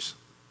leaders.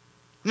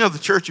 You know, the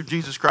Church of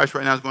Jesus Christ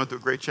right now is going through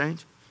a great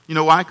change. You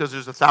know why? Because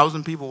there's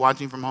 1,000 people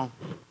watching from home.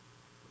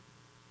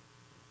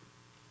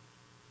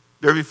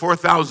 There'll be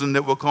 4,000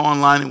 that will go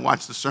online and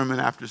watch the sermon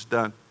after it's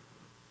done.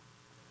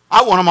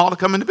 I want them all to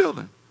come in the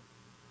building,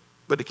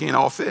 but they can't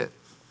all fit.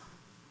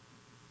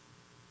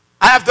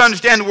 I have to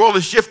understand the world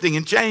is shifting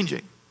and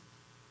changing.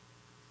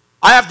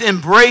 I have to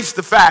embrace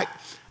the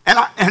fact,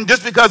 and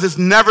just because it's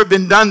never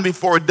been done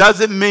before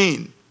doesn't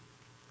mean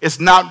it's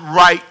not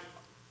right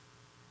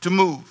to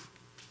move.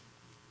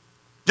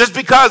 Just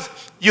because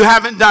you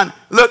haven't done,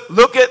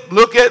 look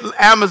at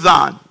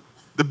Amazon.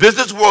 The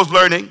business world's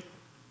learning.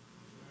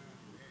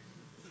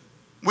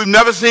 We've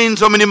never seen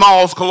so many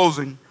malls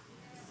closing.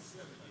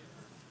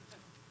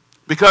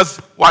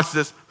 Because, watch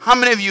this, how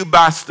many of you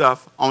buy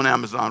stuff on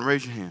Amazon?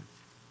 Raise your hand.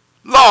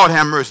 Lord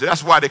have mercy,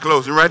 that's why they're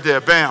closing right there,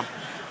 bam.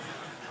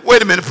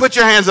 Wait a minute, put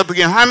your hands up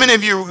again. How many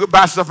of you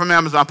buy stuff from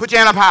Amazon? Put your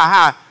hand up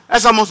high.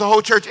 That's almost a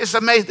whole church. It's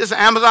amazing. This is an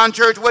Amazon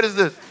church. What is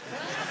this?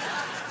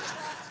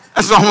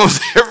 That's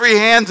almost every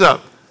hands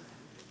up.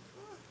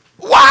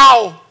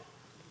 Wow.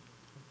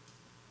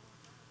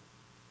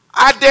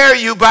 I dare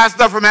you buy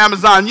stuff from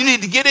Amazon. You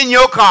need to get in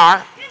your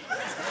car,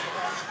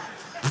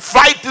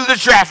 fight through the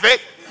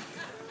traffic,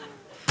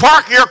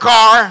 park your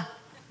car,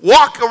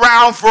 walk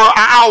around for an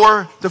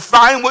hour to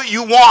find what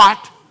you want.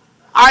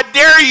 I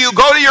dare you,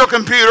 go to your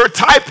computer,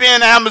 type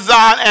in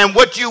Amazon and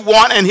what you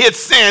want and hit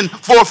send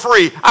for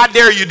free. I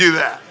dare you do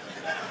that.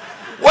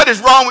 What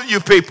is wrong with you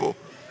people?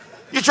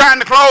 You trying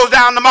to close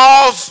down the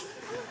malls?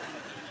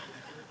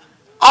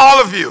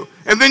 All of you.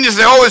 And then you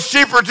say, oh, it's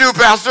cheaper too,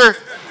 Pastor.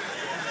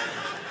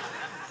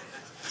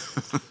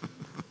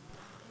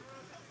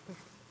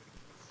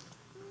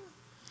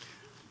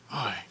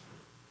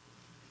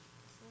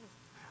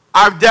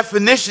 Our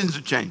definitions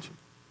are changing.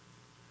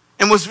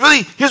 And what's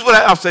really, here's what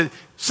I'll say.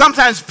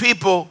 Sometimes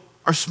people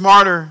are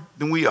smarter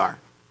than we are.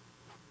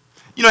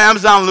 You know,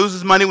 Amazon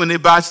loses money when they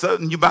buy stuff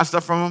and you buy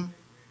stuff from them.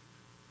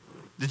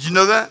 Did you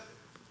know that?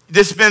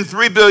 They spend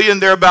 $3 billion,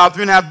 they're about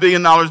 $3.5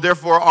 billion,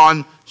 therefore,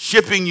 on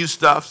shipping you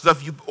stuff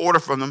you order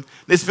from them.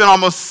 They spend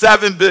almost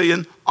 $7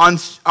 billion on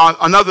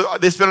another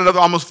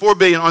almost $4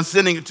 billion on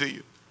sending it to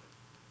you.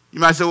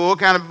 You might say, well, what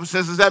kind of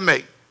sense does that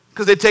make?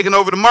 Because they're taking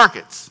over the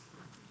markets.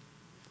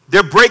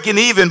 They're breaking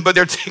even, but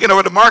they're taking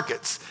over the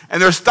markets. And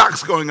their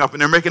stock's going up,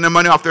 and they're making their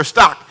money off their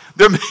stock.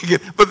 They're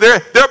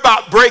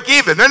about break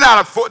even. They're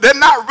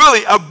not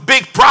really a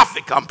big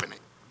profit company.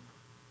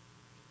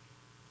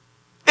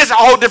 It's a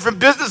whole different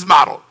business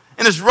model,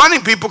 and it's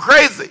running people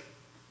crazy.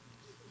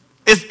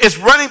 It's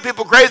running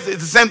people crazy.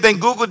 It's the same thing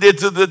Google did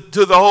to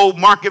the whole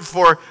market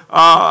for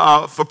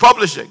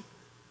publishing.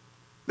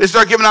 They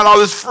start giving out all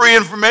this free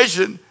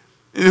information,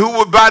 and who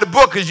would buy the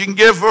book because you can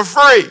get it for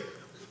free?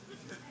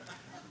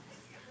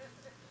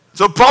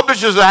 So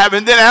publishers are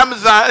having, then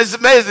Amazon, it's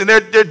amazing.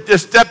 They're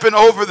stepping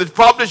over the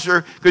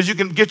publisher because you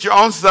can get your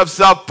own stuff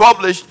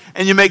self-published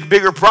and you make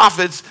bigger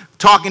profits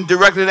talking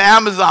directly to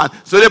Amazon.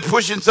 So they're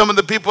pushing some of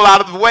the people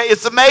out of the way.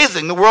 It's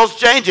amazing. The world's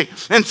changing.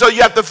 And so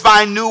you have to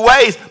find new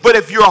ways. But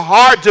if you're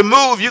hard to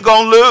move, you're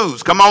going to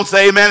lose. Come on,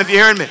 say amen if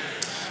you're hearing me.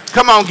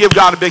 Come on, give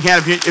God a big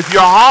hand. If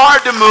you're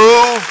hard to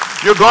move,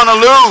 you're going to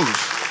lose.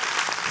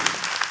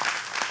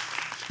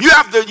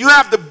 You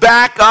have to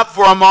back up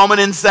for a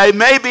moment and say,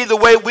 maybe the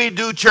way we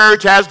do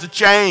church has to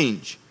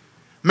change.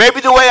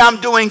 Maybe the way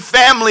I'm doing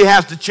family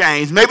has to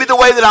change. Maybe the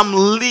way that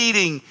I'm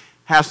leading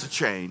has to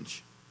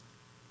change.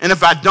 And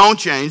if I don't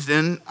change,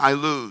 then I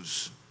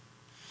lose.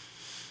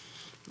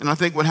 And I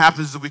think what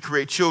happens is that we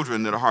create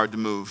children that are hard to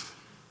move.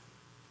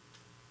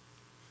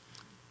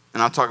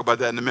 And I'll talk about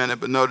that in a minute,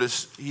 but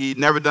notice he'd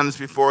never done this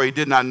before. He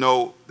did not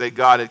know that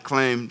God had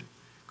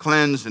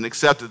cleansed and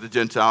accepted the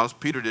Gentiles.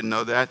 Peter didn't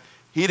know that.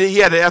 He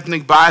had an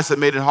ethnic bias that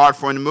made it hard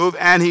for him to move,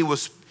 and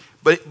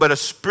but a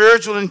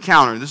spiritual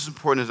encounter, this is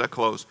important as I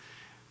close,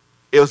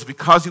 it was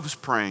because he was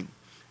praying.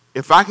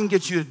 If I can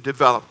get you to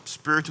develop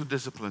spiritual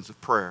disciplines of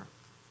prayer,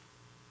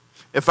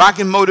 if I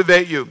can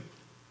motivate you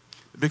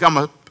to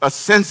become a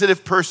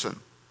sensitive person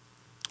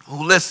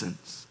who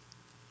listens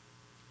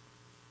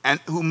and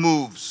who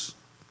moves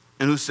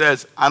and who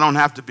says, I don't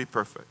have to be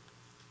perfect.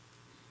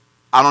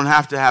 I don't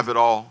have to have it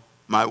all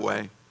my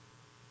way.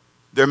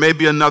 There may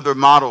be another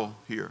model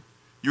here.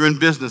 You're in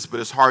business, but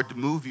it's hard to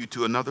move you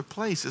to another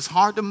place. It's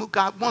hard to move.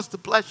 God wants to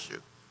bless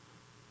you.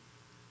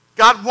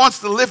 God wants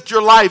to lift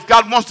your life.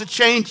 God wants to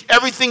change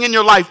everything in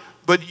your life,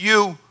 but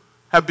you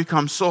have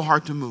become so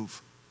hard to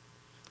move.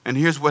 And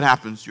here's what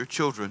happens. Your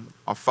children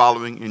are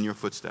following in your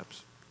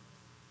footsteps.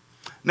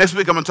 Next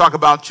week, I'm going to talk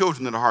about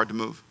children that are hard to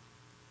move.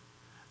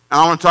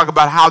 And I want to talk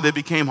about how they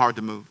became hard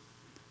to move.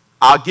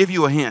 I'll give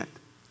you a hint.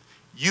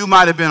 You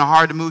might have been a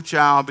hard to move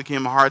child,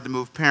 became a hard to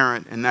move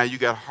parent, and now you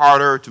got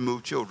harder to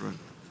move children.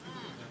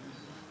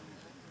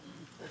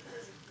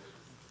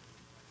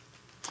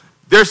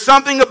 There's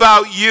something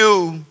about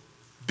you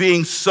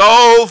being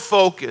so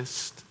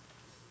focused,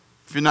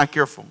 if you're not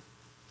careful,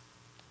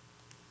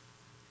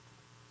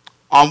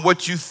 on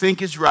what you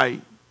think is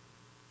right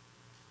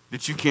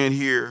that you can't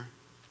hear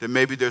that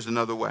maybe there's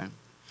another way.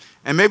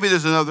 And maybe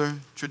there's another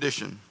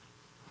tradition.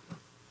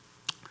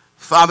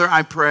 Father,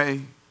 I pray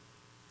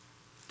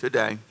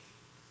today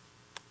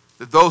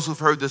that those who've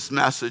heard this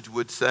message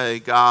would say,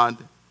 God,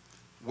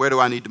 where do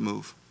I need to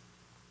move?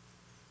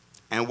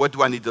 And what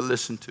do I need to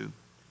listen to?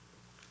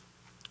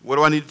 What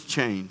do I need to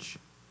change?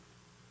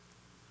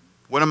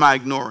 What am I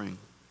ignoring?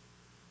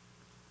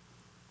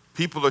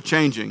 People are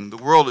changing. The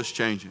world is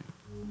changing.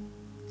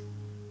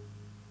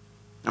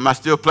 Am I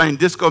still playing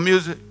disco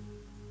music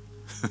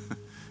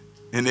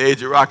in the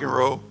age of rock and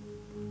roll?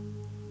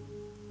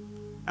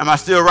 Am I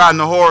still riding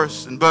a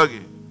horse and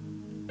buggy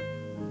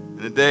in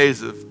the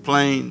days of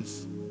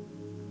planes?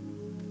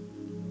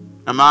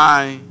 Am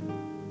I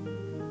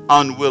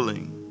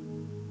unwilling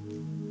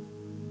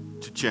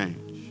to change?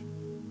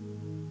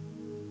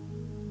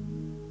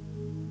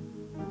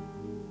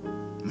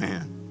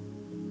 Man,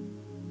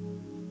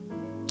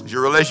 is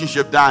your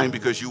relationship dying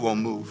because you won't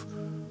move?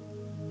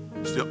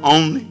 It's the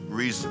only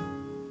reason.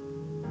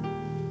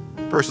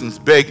 The person's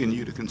begging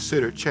you to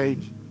consider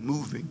changing,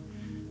 moving.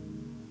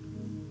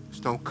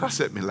 Just don't cuss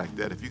at me like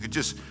that. If you could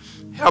just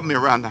help me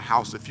around the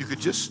house, if you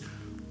could just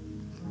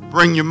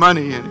bring your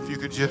money in, if you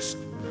could just.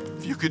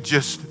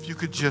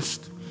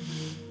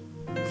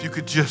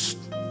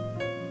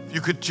 If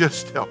you could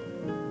just help.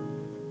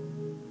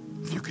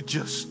 If you could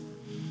just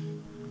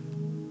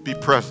be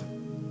present.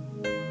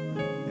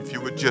 If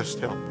you would just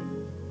help me.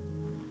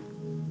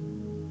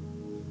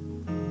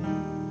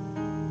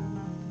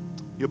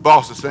 Your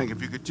boss is saying,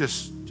 if you could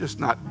just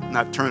not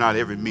turn out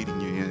every meeting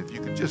you're in. If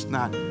you could just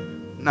not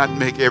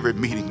make every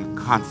meeting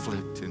a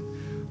conflict and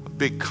a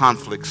big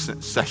conflict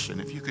session.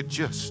 If you could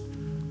just.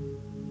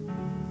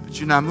 But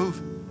you're not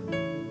moving.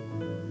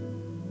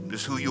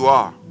 Just who you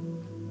are.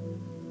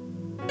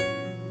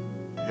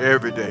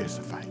 Every day is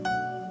a fight.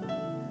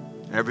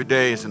 Every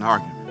day is an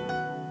argument.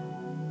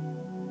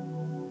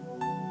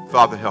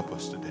 Father, help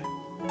us today.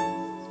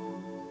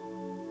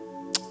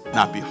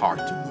 Not be hard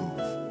to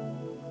move.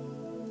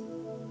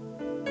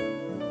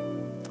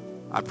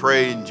 I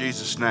pray in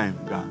Jesus' name,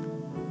 God,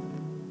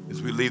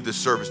 as we leave this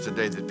service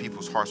today, that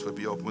people's hearts would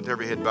be open. With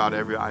every head bowed,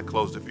 every eye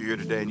closed. If you're here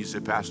today and you say,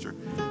 Pastor,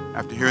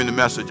 after hearing the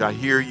message, I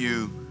hear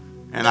you,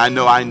 and I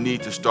know I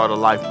need to start a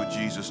life with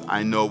Jesus.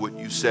 I know what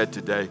you said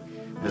today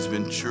has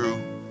been true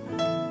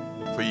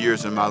for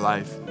years in my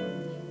life.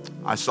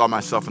 I saw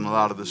myself in a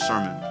lot of the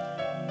sermon.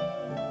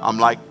 I'm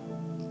like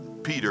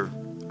Peter.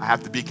 I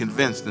have to be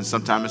convinced, and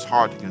sometimes it's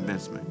hard to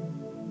convince me.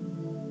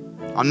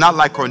 I'm not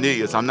like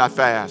Cornelius. I'm not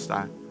fast.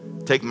 I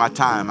take my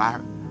time.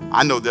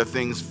 I know there are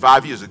things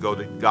 5 years ago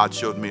that God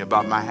showed me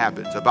about my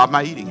habits, about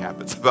my eating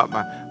habits, about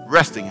my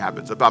resting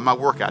habits, about my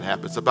workout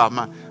habits, about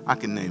my, I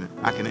can name it.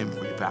 I can name it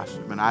for you, Pastor.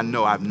 But I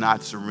know I've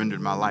not surrendered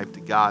my life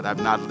to God.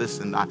 I've not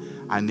listened. I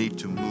need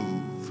to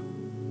move.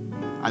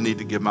 I need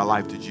to give my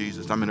life to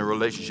Jesus. I'm in a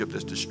relationship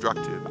that's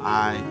destructive.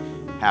 I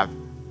have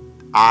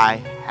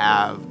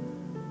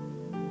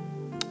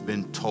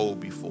been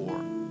told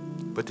before,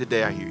 but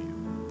today I hear you.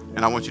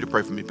 And I want you to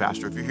pray for me,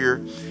 Pastor. If you're here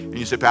and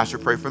you say, Pastor,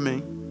 pray for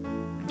me.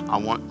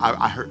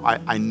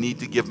 I need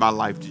to give my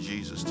life to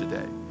Jesus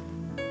today.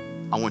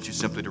 I want you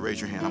simply to raise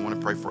your hand. I want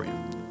to pray for you.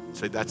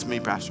 Say, that's me,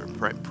 Pastor.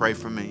 Pray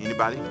for me.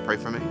 Anybody? Pray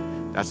for me.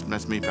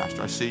 That's me,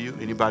 Pastor. I see you.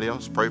 Anybody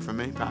else? Pray for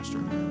me,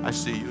 Pastor. I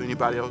see you.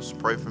 Anybody else?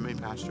 Pray for me,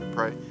 Pastor.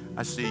 Pray.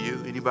 I see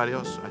you. Anybody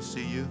else? I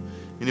see you.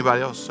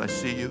 Anybody else? I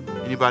see you.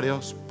 Anybody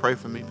else? Pray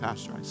for me,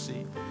 Pastor. I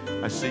see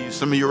you.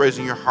 Some of you are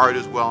raising your heart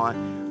as well.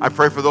 I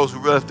pray for those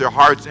who lift their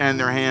hearts and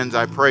their hands.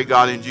 I pray,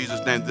 God, in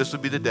Jesus' name, this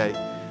would be the day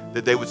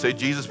that they would say,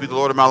 Jesus, be the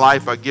Lord of my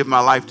life. I give my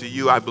life to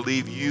you. I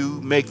believe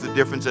you make the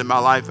difference in my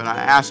life, and I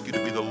ask you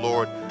to be the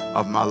Lord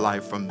of my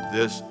life from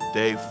this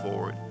day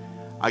forward.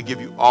 I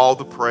give you all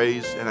the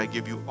praise, and I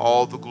give you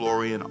all the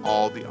glory and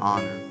all the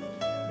honor.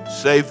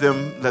 Save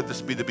them. Let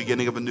this be the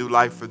beginning of a new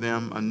life for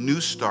them, a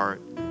new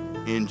start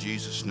in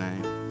Jesus'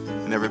 name.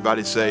 And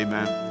everybody say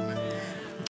amen.